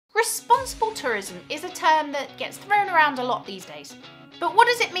Responsible tourism is a term that gets thrown around a lot these days. But what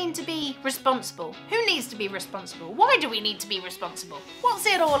does it mean to be responsible? Who needs to be responsible? Why do we need to be responsible? What's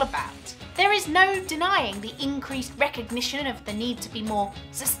it all about? There is no denying the increased recognition of the need to be more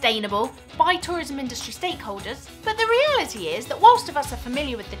sustainable by tourism industry stakeholders, but the reality is that whilst of us are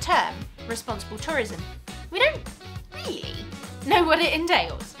familiar with the term responsible tourism, we don't really know what it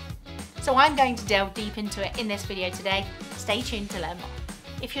entails. So I'm going to delve deep into it in this video today. Stay tuned to learn more.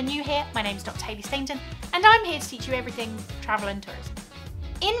 If you're new here, my name's drhayleystainton and I'm here to teach you everything travel and tourism.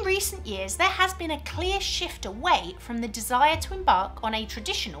 In recent years, there has been a clear shift away from the desire to embark on a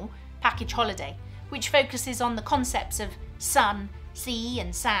traditional package holiday, which focuses on the concepts of sun, sea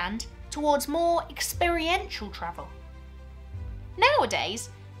and sand, towards more experiential travel.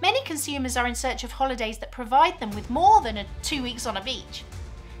 Nowadays, many consumers are in search of holidays that provide them with more than 2 weeks on a beach,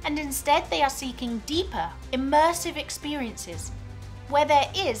 and instead they are seeking deeper, immersive experiences where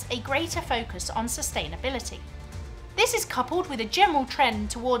there is a greater focus on sustainability. This is coupled with a general trend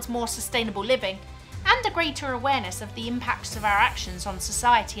towards more sustainable living and a greater awareness of the impacts of our actions on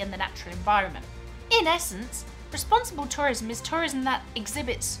society and the natural environment. In essence, responsible tourism is tourism that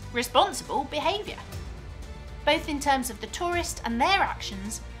exhibits responsible behaviour, both in terms of the tourist and their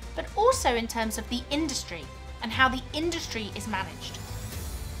actions, but also in terms of the industry and how the industry is managed.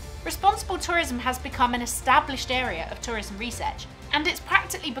 Responsible tourism has become an established area of tourism research, and it's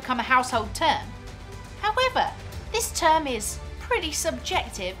practically become a household term. However, this term is pretty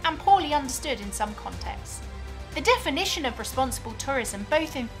subjective and poorly understood in some contexts. The definition of responsible tourism,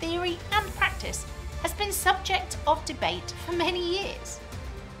 both in theory and practice, has been subject of debate for many years.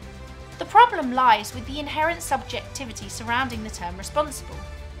 The problem lies with the inherent subjectivity surrounding the term responsible,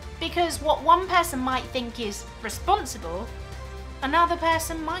 because what one person might think is responsible, another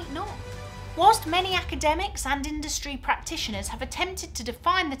person might not. Whilst many academics and industry practitioners have attempted to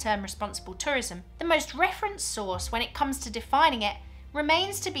define the term responsible tourism, the most referenced source when it comes to defining it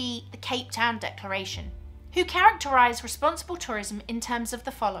remains to be the Cape Town Declaration, who characterise responsible tourism in terms of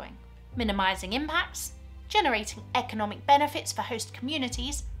the following: minimising impacts, generating economic benefits for host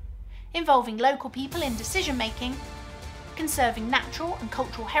communities, involving local people in decision making, conserving natural and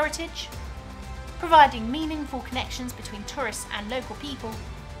cultural heritage, providing meaningful connections between tourists and local people,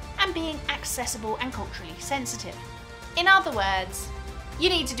 and being accessible and culturally sensitive. In other words, you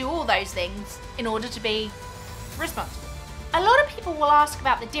need to do all those things in order to be responsible. A lot of people will ask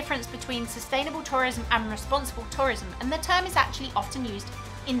about the difference between sustainable tourism and responsible tourism, and the term is actually often used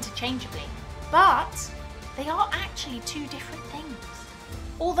interchangeably, but they are actually two different things.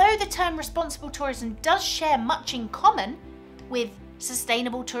 Although the term responsible tourism does share much in common with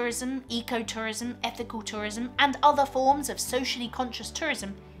sustainable tourism, ecotourism, ethical tourism, and other forms of socially conscious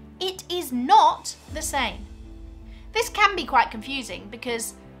tourism, it is not the same. This can be quite confusing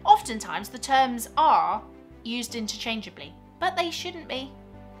because oftentimes the terms are used interchangeably, but they shouldn't be.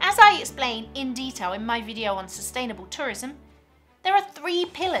 As I explain in detail in my video on sustainable tourism, there are 3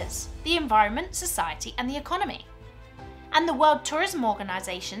 pillars: the environment, society, and the economy. And the World Tourism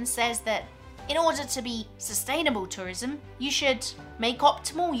Organization says that in order to be sustainable tourism, you should make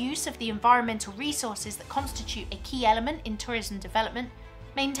optimal use of the environmental resources that constitute a key element in tourism development,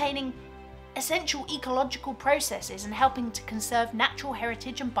 maintaining essential ecological processes and helping to conserve natural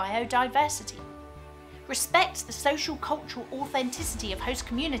heritage and biodiversity. Respect the social cultural authenticity of host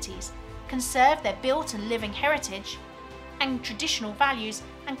communities, conserve their built and living heritage and traditional values,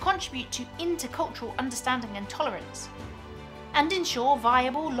 and contribute to intercultural understanding and tolerance. And ensure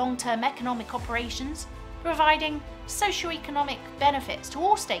viable long-term economic operations, providing socio-economic benefits to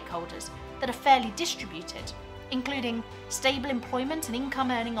all stakeholders that are fairly distributed, including stable employment and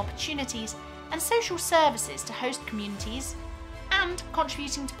income-earning opportunities and social services to host communities, and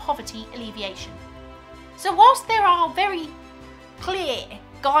contributing to poverty alleviation. So whilst there are very clear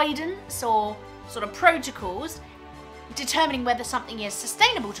guidance or sort of protocols determining whether something is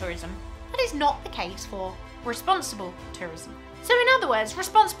sustainable tourism, that is not the case for responsible tourism. So in other words,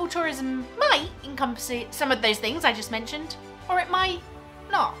 responsible tourism might encompass some of those things I just mentioned, or it might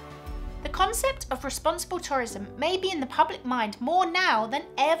not. The concept of responsible tourism may be in the public mind more now than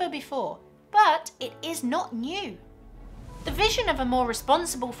ever before, but it is not new. The vision of a more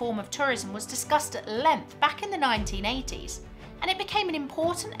responsible form of tourism was discussed at length back in the 1980s, and it became an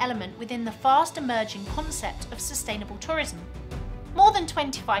important element within the fast emerging concept of sustainable tourism. More than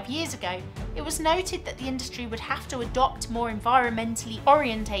 25 years ago, it was noted that the industry would have to adopt more environmentally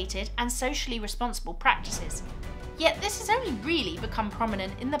orientated and socially responsible practices. Yet this has only really become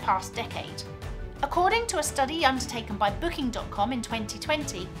prominent in the past decade. According to a study undertaken by Booking.com in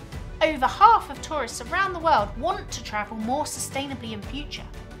 2020, over half of tourists around the world want to travel more sustainably in future.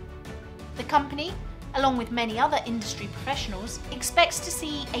 The company, along with many other industry professionals, expects to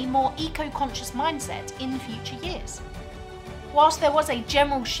see a more eco-conscious mindset in future years. Whilst there was a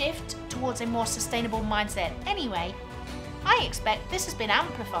general shift towards a more sustainable mindset anyway, I expect this has been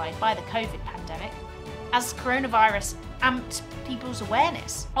amplified by the COVID pandemic, as coronavirus amped people's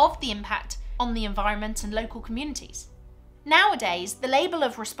awareness of the impact on the environment and local communities. Nowadays, the label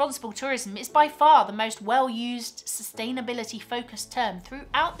of responsible tourism is by far the most well-used sustainability-focused term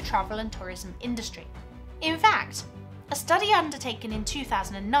throughout the travel and tourism industry. In fact, a study undertaken in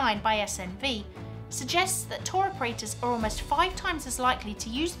 2009 by SNV suggests that tour operators are almost 5 times as likely to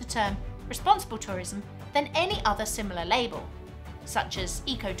use the term responsible tourism than any other similar label, such as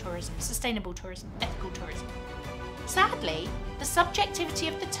ecotourism, sustainable tourism, ethical tourism. Sadly, the subjectivity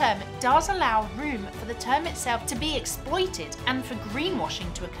of the term does allow room for the term itself to be exploited and for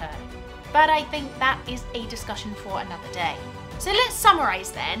greenwashing to occur, but I think that is a discussion for another day. So let's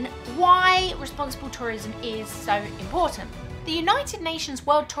summarise then why responsible tourism is so important. The United Nations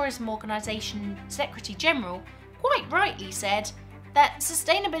World Tourism Organization Secretary General quite rightly said that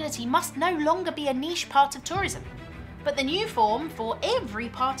sustainability must no longer be a niche part of tourism, but the new form for every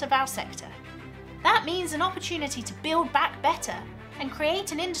part of our sector. That means an opportunity to build back better and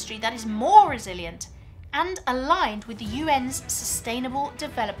create an industry that is more resilient and aligned with the UN's Sustainable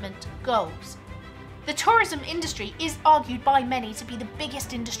Development Goals. The tourism industry is argued by many to be the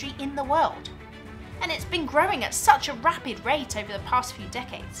biggest industry in the world, and it's been growing at such a rapid rate over the past few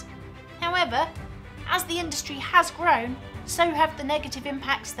decades. However, as the industry has grown, so have the negative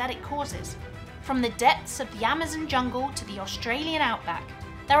impacts that it causes. From the depths of the Amazon jungle to the Australian outback,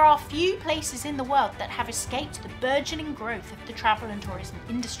 there are few places in the world that have escaped the burgeoning growth of the travel and tourism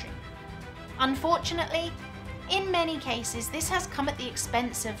industry. Unfortunately, in many cases, this has come at the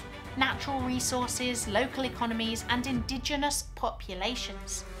expense of natural resources, local economies, and indigenous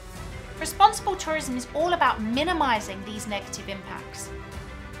populations. Responsible tourism is all about minimising these negative impacts.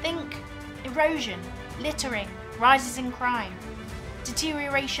 Think erosion, littering, rises in crime,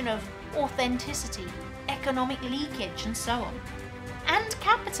 deterioration of authenticity, economic leakage, and so on. And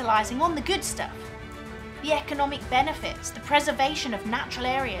capitalising on the good stuff. The economic benefits, the preservation of natural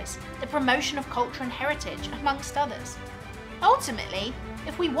areas, the promotion of culture and heritage, amongst others. Ultimately,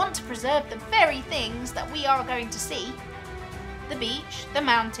 if we want to preserve the very things that we are going to see, the beach, the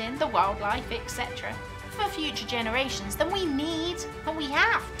mountain, the wildlife, etc., for future generations, then we need and we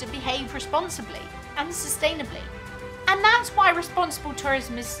have to behave responsibly and sustainably. And that's why responsible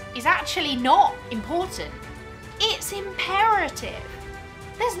tourism is actually not important. It's imperative.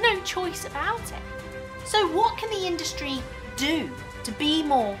 There's no choice about it. So what can the industry do to be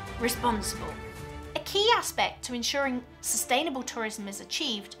more responsible? A key aspect to ensuring sustainable tourism is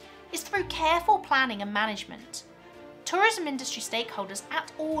achieved is through careful planning and management. Tourism industry stakeholders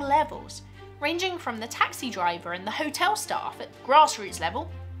at all levels, ranging from the taxi driver and the hotel staff at grassroots level,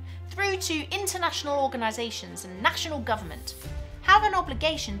 through to international organisations and national government, have an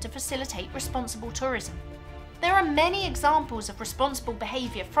obligation to facilitate responsible tourism. There are many examples of responsible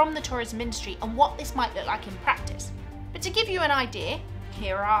behaviour from the tourism industry and what this might look like in practice. But to give you an idea,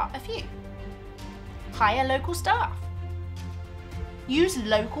 here are a few. Hire local staff. Use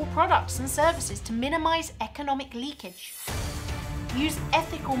local products and services to minimise economic leakage. Use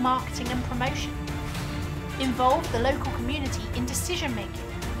ethical marketing and promotion. Involve the local community in decision making.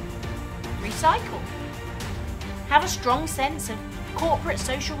 Recycle. Have a strong sense of corporate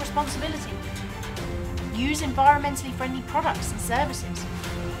social responsibility. Use environmentally friendly products and services.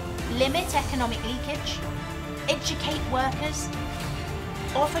 Limit economic leakage. Educate workers.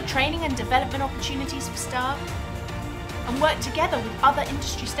 Offer training and development opportunities for staff. And work together with other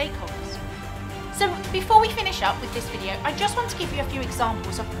industry stakeholders. So before we finish up with this video, I just want to give you a few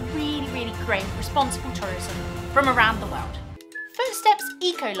examples of really great responsible tourism from around the world. Footsteps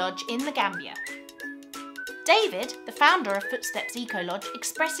Eco Lodge in the Gambia. David, the founder of Footsteps Eco Lodge,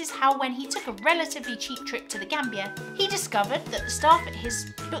 expresses how when he took a relatively cheap trip to the Gambia, he discovered that the staff at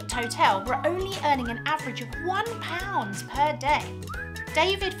his booked hotel were only earning an average of £1 per day.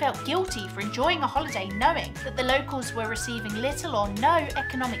 David felt guilty for enjoying a holiday knowing that the locals were receiving little or no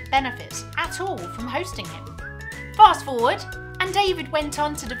economic benefits at all from hosting him. Fast forward, and David went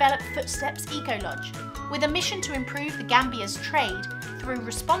on to develop Footsteps Eco Lodge, with a mission to improve the Gambia's trade through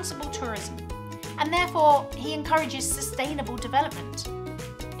responsible tourism, and therefore he encourages sustainable development.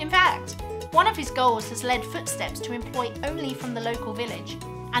 In fact, one of his goals has led Footsteps to employ only from the local village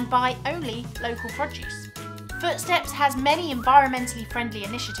and buy only local produce. Footsteps has many environmentally friendly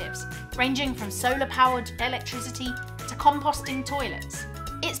initiatives, ranging from solar-powered electricity to composting toilets.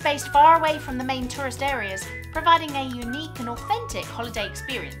 It's based far away from the main tourist areas, providing a unique and authentic holiday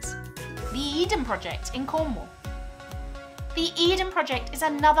experience. the Eden Project in Cornwall. The Eden Project is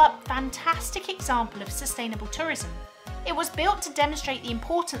another fantastic example of sustainable tourism. It was built to demonstrate the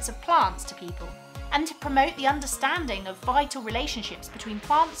importance of plants to people and to promote the understanding of vital relationships between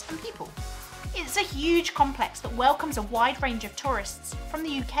plants and people. It's a huge complex that welcomes a wide range of tourists from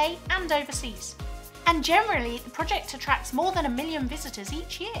the UK and overseas. And generally, the project attracts more than 1 million visitors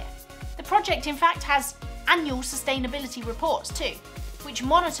each year. The project in fact has annual sustainability reports too, which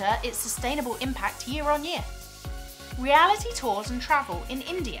monitor its sustainable impact year on year. Reality Tours and Travel in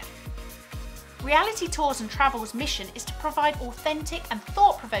India. Reality Tours and Travel's mission is to provide authentic and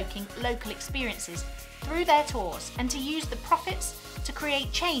thought-provoking local experiences through their tours and to use the profits to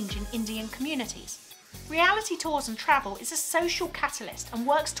create change in Indian communities. Reality Tours and Travel is a social catalyst and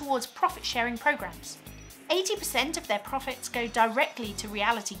works towards profit-sharing programs. 80% of their profits go directly to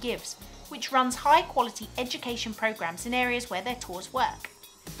Reality Gives, which runs high-quality education programs in areas where their tours work.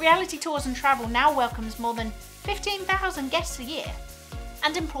 Reality Tours and Travel now welcomes more than 15,000 guests a year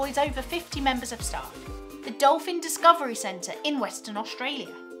and employs over 50 members of staff. The Dolphin Discovery Centre in Western Australia.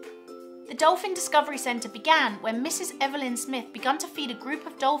 The Dolphin Discovery Centre began when Mrs. Evelyn Smith began to feed a group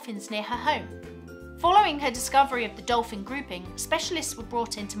of dolphins near her home. Following her discovery of the dolphin grouping, specialists were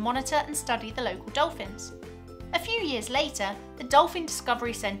brought in to monitor and study the local dolphins. A few years later, the Dolphin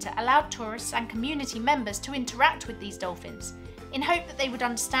Discovery Centre allowed tourists and community members to interact with these dolphins in hope that they would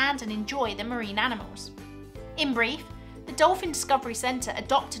understand and enjoy the marine animals. In brief, the Dolphin Discovery Centre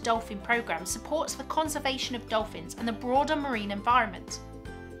Adopt a Dolphin programme supports the conservation of dolphins and the broader marine environment.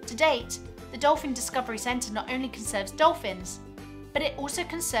 To date, the Dolphin Discovery Centre not only conserves dolphins, but it also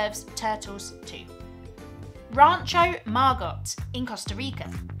conserves turtles too. Rancho Margot in Costa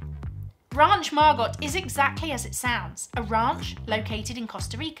Rica. Ranch Margot is exactly as it sounds, a ranch located in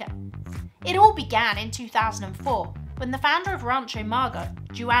Costa Rica. It all began in 2004 when the founder of Rancho Margot,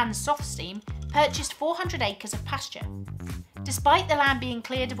 Joanne Softsteam, purchased 400 acres of pasture. Despite the land being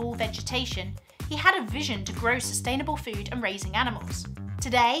cleared of all vegetation, he had a vision to grow sustainable food and raising animals.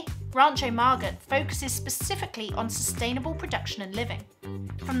 Today, Rancho Margot focuses specifically on sustainable production and living,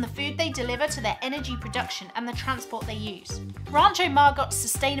 from the food they deliver to their energy production and the transport they use. Rancho Margot's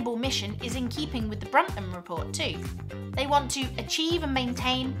sustainable mission is in keeping with the Brundtland Report too. They want to achieve and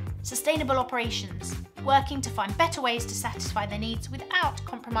maintain sustainable operations, working to find better ways to satisfy their needs without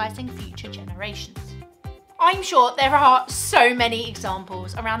compromising future generations. I'm sure there are so many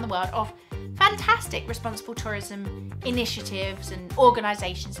examples around the world of fantastic responsible tourism initiatives and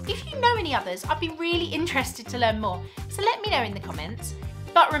organisations. If you know any others, I'd be really interested to learn more, so let me know in the comments.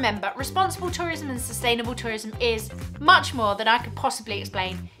 But remember, responsible tourism and sustainable tourism is much more than I could possibly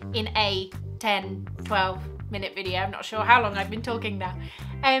explain in a 10, 12-minute video. I'm not sure how long I've been talking now.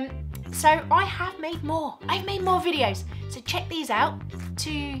 So I have made more. I've made more videos, so check these out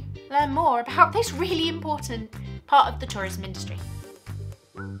to learn more about this really important part of the tourism industry.